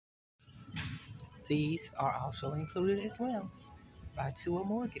These are also included as well. Buy two or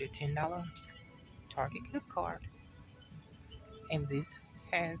more, get a $10 Target gift card. And this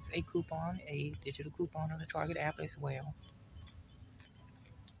has a coupon, a digital coupon on the Target app as well.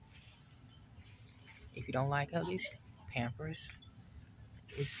 If you don't like Huggies, Pampers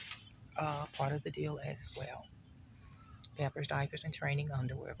is part of the deal as well. Pampers, diapers, and training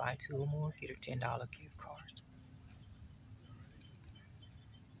underwear. Buy two or more, get a $10 gift card.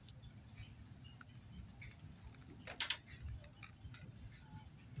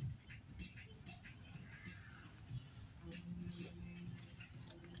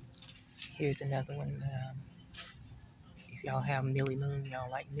 Here's another one. If y'all have Millie Moon,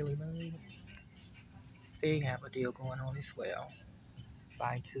 y'all like Millie Moon, they have a deal going on as well.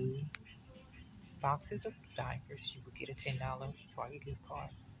 Buy two boxes of diapers, you will get a $10 Target gift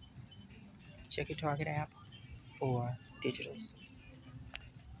card. Check your Target app for digitals.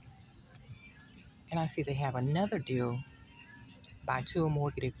 And I see they have another deal. Buy two or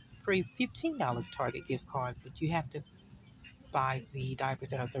more, get a free $15 Target gift card, but you have to buy the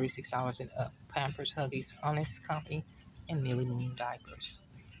diapers that are $36 and up. Pampers, Huggies, Honest Company, and Millie Moon diapers.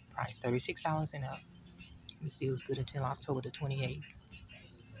 Price $36 and up. This deal is good until October the 28th.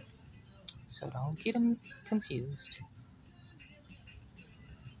 So don't get them confused.